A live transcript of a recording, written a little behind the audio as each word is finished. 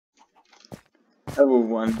Hello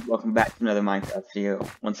everyone, welcome back to another Minecraft video,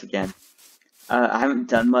 once again. I haven't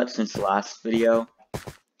done much since the last video,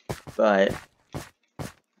 but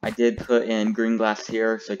I did put in green glass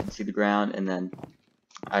here so you can see the ground, and then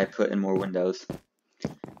I put in more windows.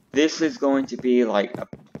 This is going to be like,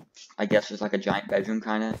 I guess just like a giant bedroom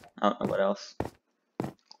kinda, I don't know what else.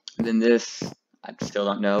 And then this, I still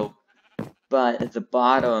don't know, but at the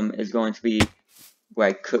bottom is going to be where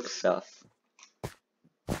I cook stuff.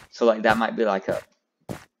 So like that might be like a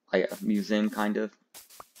museum kind of.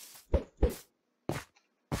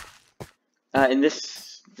 In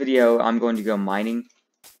this video, I'm going to go mining.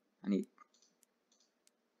 I need.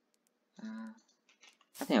 I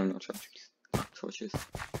think I have no torches.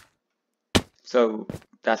 So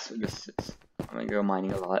that's what this is. I'm gonna go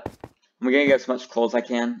mining a lot. I'm gonna get as much coal as I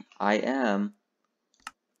can. I am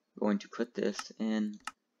going to put this in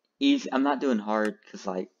easy. I'm not doing hard because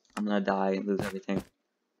like I'm gonna die and lose everything.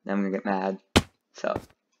 Then I'm gonna get mad. So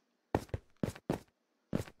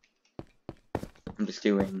I'm just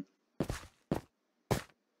doing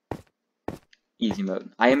easy mode.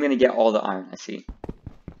 I am gonna get all the iron I see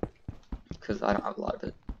because I don't have a lot of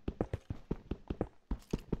it.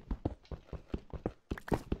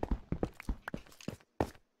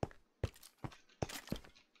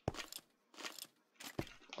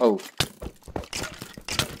 Oh.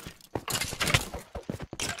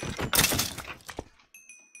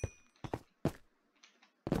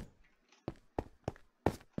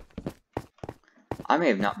 I may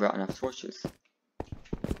have not brought enough torches.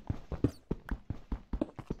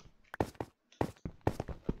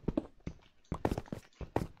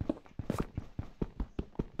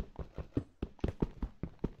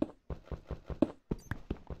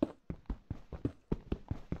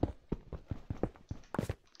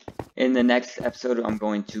 In the next episode, I'm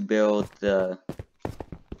going to build the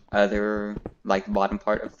other, like, the bottom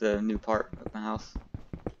part of the new part of my house.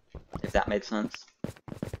 If that made sense.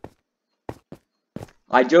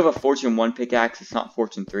 I do have a Fortune 1 pickaxe. It's not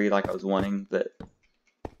Fortune 3 like I was wanting, but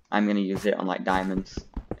I'm going to use it on, like, diamonds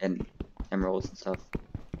and emeralds and stuff.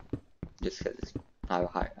 Just because I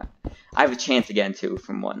have a chance to get into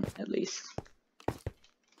from one, at least.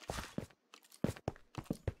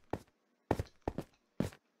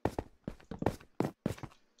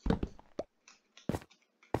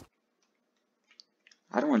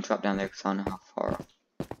 I don't want to drop down there because I don't know how far,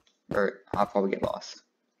 or I'll probably get lost.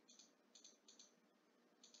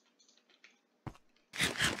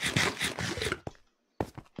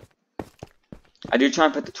 I do try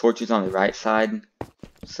and put the torches on the right side,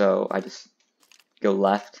 so I just go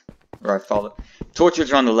left, or I follow.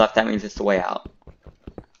 Torches are on the left, that means it's the way out.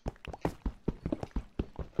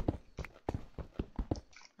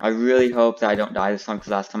 I really hope that I don't die this time,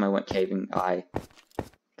 because last time I went caving, I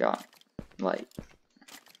got, like,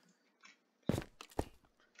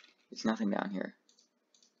 there's nothing down here.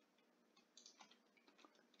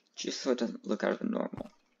 Just so it doesn't look out of the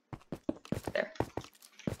normal. There.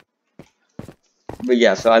 But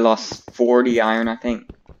yeah, so I lost 40 iron, I think.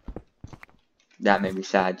 That made me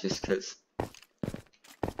sad, just because.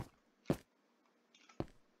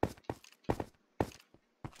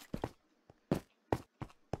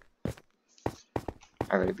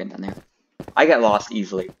 I've already been down there. I get lost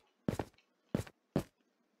easily.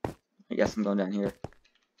 I guess I'm going down here.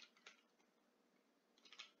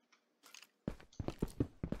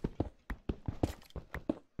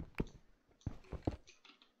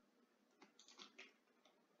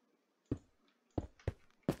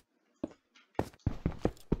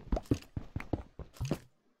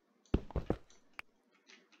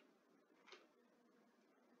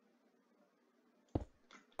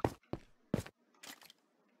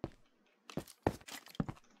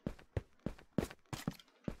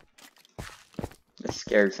 The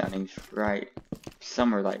scared sounding's right.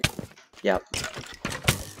 Somewhere like, yep.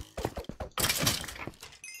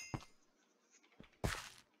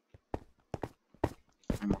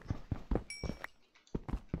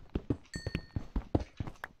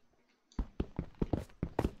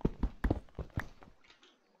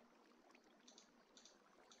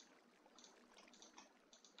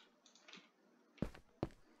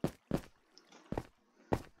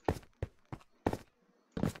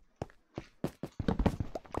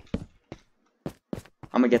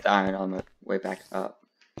 I'm gonna get the iron on the way back up.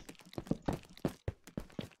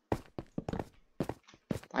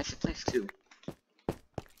 Why is it place 2?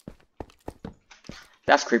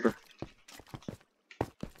 That's creeper.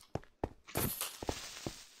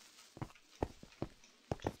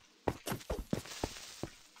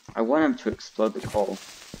 I want him to explode the coal.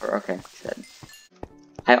 Or, okay, he's dead.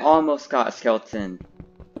 I almost got a skeleton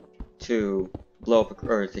to blow up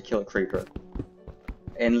or to kill a creeper.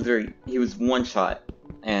 and literally, he was one shot,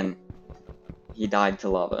 and he died to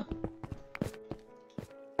lava.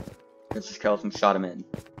 Because the skeleton shot him in.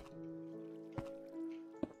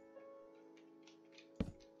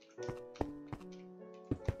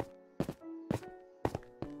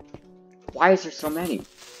 Why is there so many?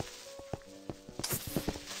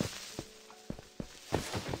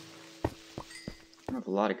 I have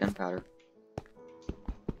a lot of gunpowder.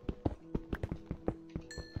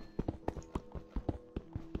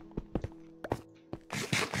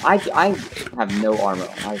 I have no armor on.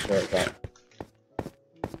 I feel like that.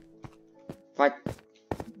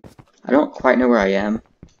 I don't quite know where I am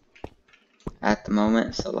at the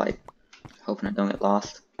moment, so like, hoping I don't get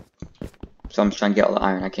lost. So I'm just trying to get all the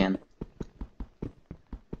iron I can.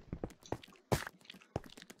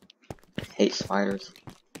 Hate spiders.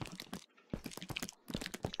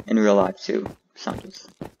 In real life too, sometimes.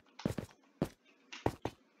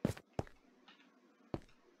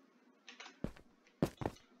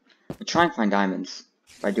 I try and find diamonds,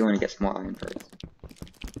 but I do want to get some more iron first.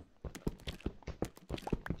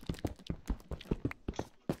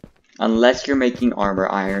 Unless you're making armor,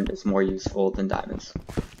 iron is more useful than diamonds.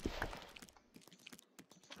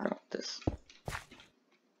 I don't want this.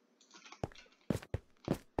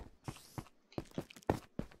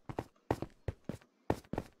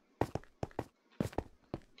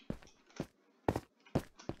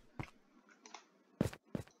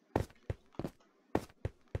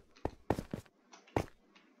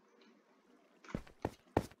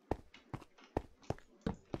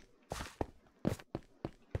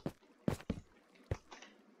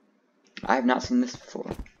 I have not seen this before.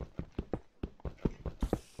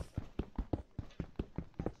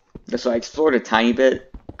 So I explored a tiny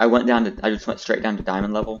bit. I just went straight down to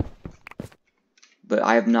diamond level. But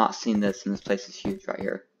I have not seen this, and this place is huge right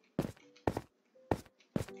here.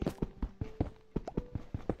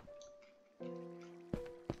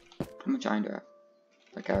 How much iron do I have?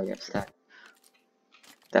 Like I already have a stack.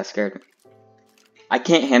 That scared me. I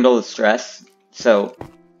can't handle the stress, so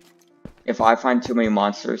if I find too many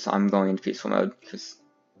monsters, I'm going into peaceful mode, because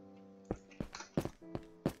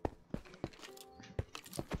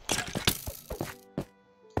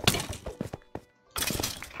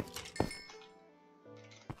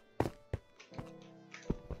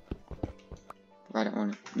I don't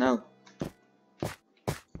want to. No.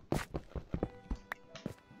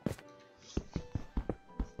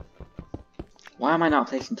 Why am I not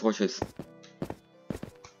placing torches?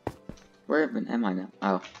 Where even am I now?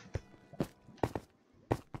 Oh.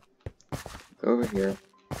 Go over here.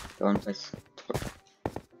 Go and place torch.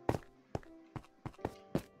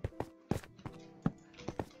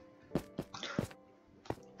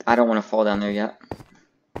 I don't want to fall down there yet.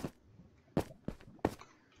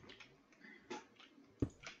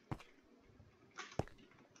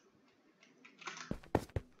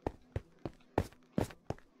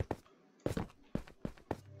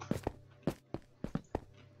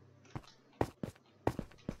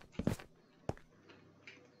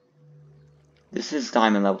 This is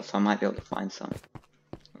diamond level, so I might be able to find some.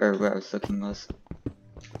 Or where I was looking was.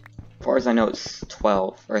 As far as I know, it's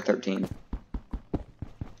 12 or 13.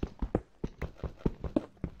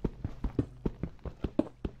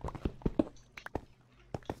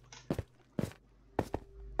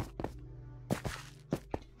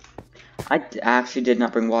 I actually did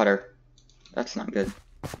not bring water. That's not good.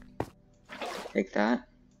 Take that.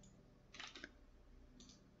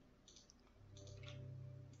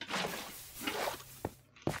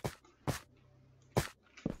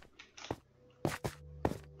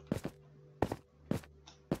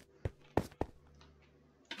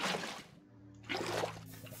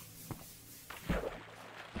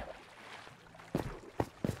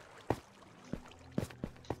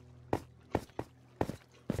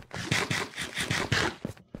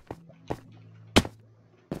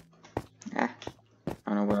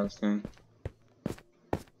 I don't know what I was doing.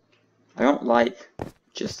 I don't like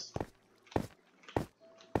just.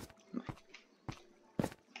 I'm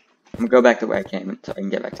gonna go back the way I came so I can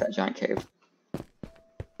get back to that giant cave.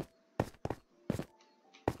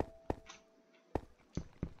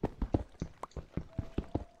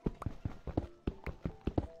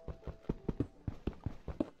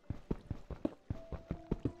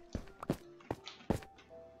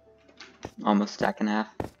 Almost stack and a half.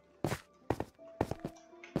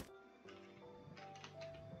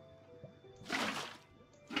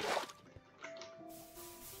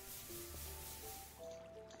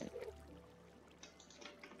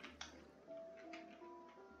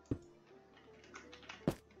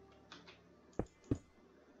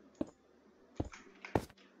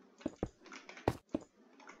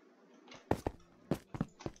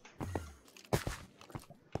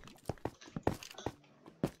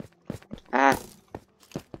 Ah!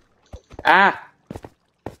 Ah!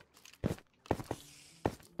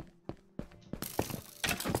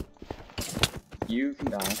 You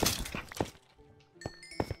can die.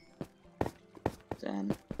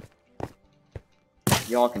 Then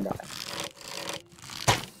y'all can die.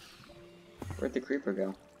 Where'd the creeper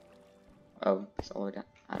go? Oh, it's all the way down.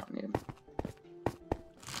 I don't need him.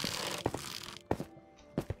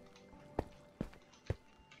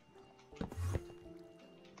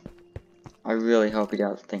 I really hope he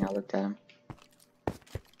doesn't think I looked at him.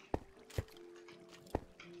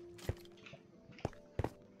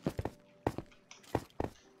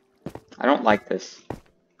 I don't like this.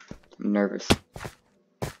 I'm nervous.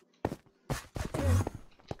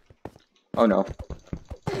 Oh no.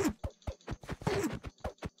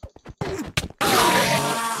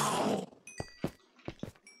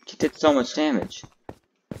 She did so much damage.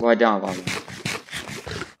 Well, I don't have armor.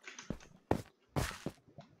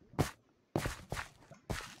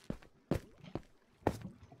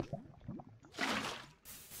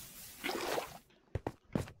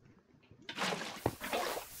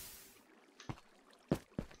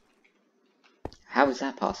 How is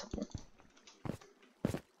that possible?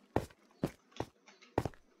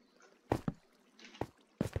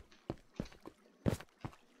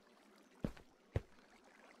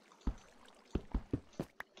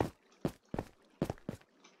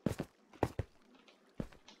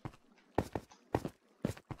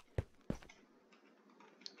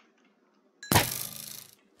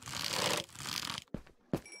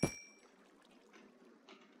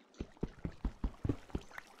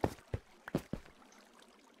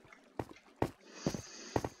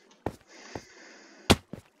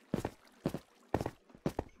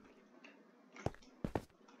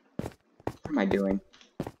 What am I doing?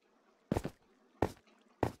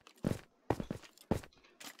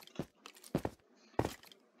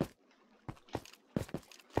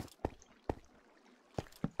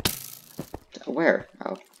 Where?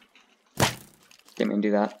 Oh. Didn't mean to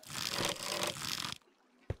do that.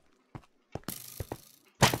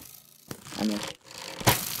 I know.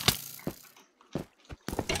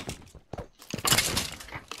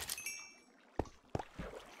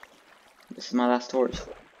 This is my last torch.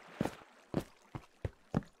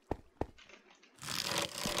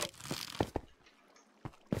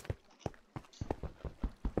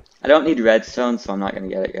 I don't need redstone, so I'm not gonna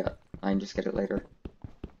get it yet. I can just get it later.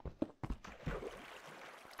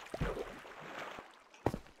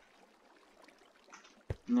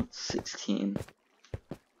 Ep.16.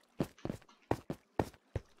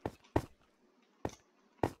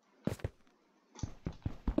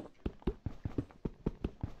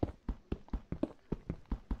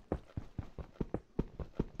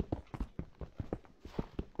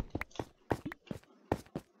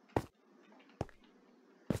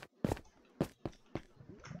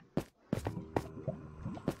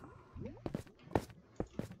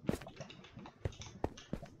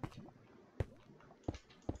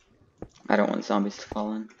 I don't want zombies to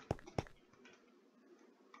fall in.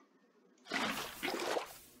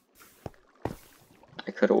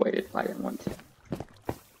 I could have waited, but I didn't want to.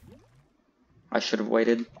 I should have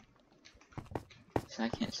waited. So I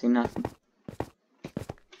can't see nothing.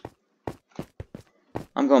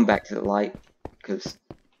 I'm going back to the light, because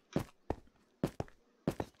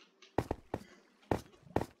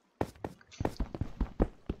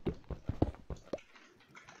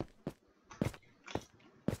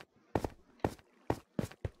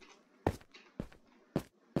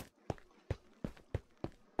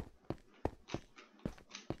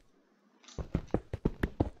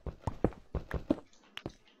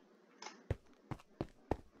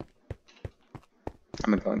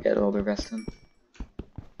I'm gonna go and get a little bit of rest in.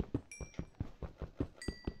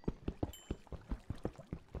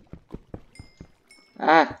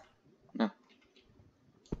 Ah! No.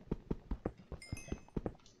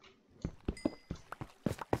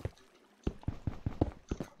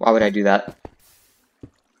 Why would I do that?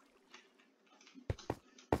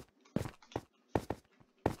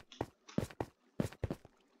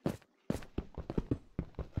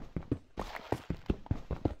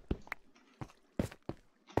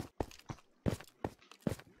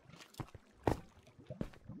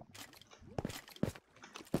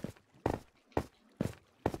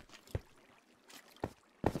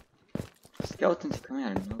 Skeletons are coming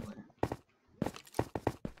out of nowhere.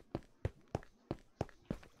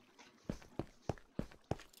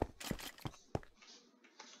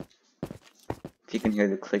 If you can hear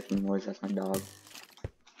the clicking noise, that's my dog.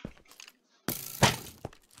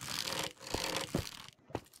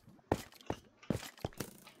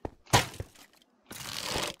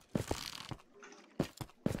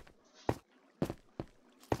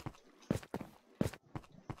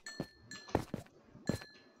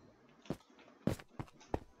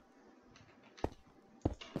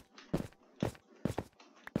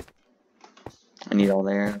 I need all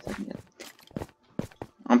the arrows I can get.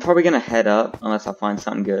 I'm probably gonna head up unless I find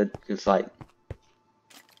something good. Cause like,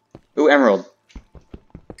 ooh, emerald.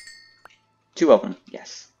 2 of them.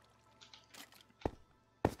 Yes.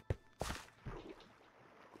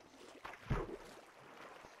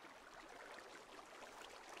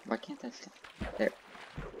 Why can't I see? There.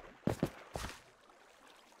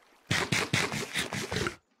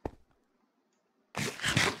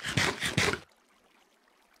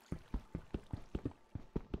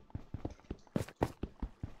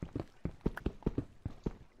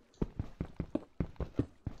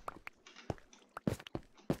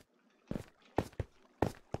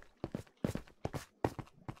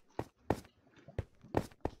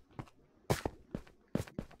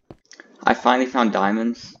 I finally found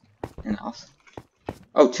diamonds. And also,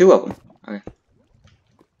 oh, 2 of them. Okay.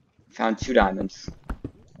 Found 2 diamonds.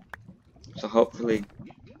 So hopefully,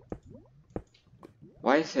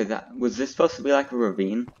 why did I say that? Was this supposed to be like a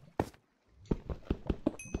ravine?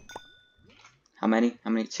 How many? How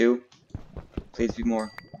many? 2? Please be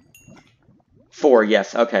more. 4,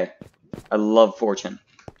 yes, okay. I love fortune.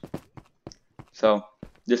 So,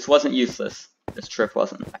 this wasn't useless. This trip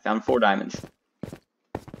wasn't. I found 4 diamonds.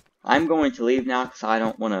 I'm going to leave now because I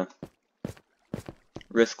don't want to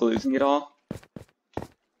risk losing it all.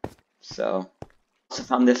 So, I also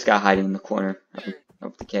found this guy hiding in the corner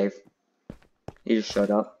of the cave. He just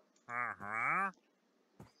showed up.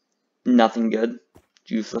 Nothing good.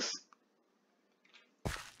 Useless.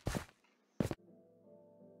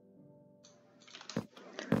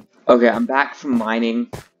 Okay, I'm back from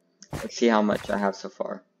mining. Let's see how much I have so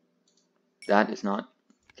far. That is not.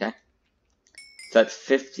 Okay. So that's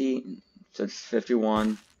 50. So it's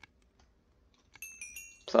 51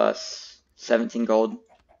 plus 17 gold.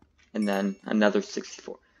 And then another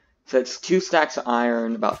 64. So it's 2 stacks of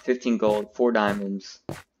iron, about 15 gold, 4 diamonds,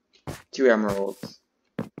 2 emeralds.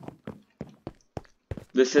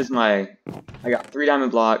 This is my, I got 3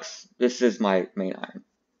 diamond blocks. This is my main iron,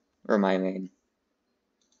 or my main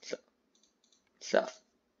stuff.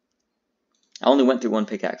 I only went through 1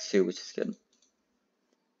 pickaxe too, which is good.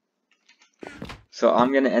 So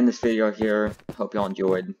I'm going to end this video here. Hope y'all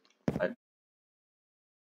enjoyed.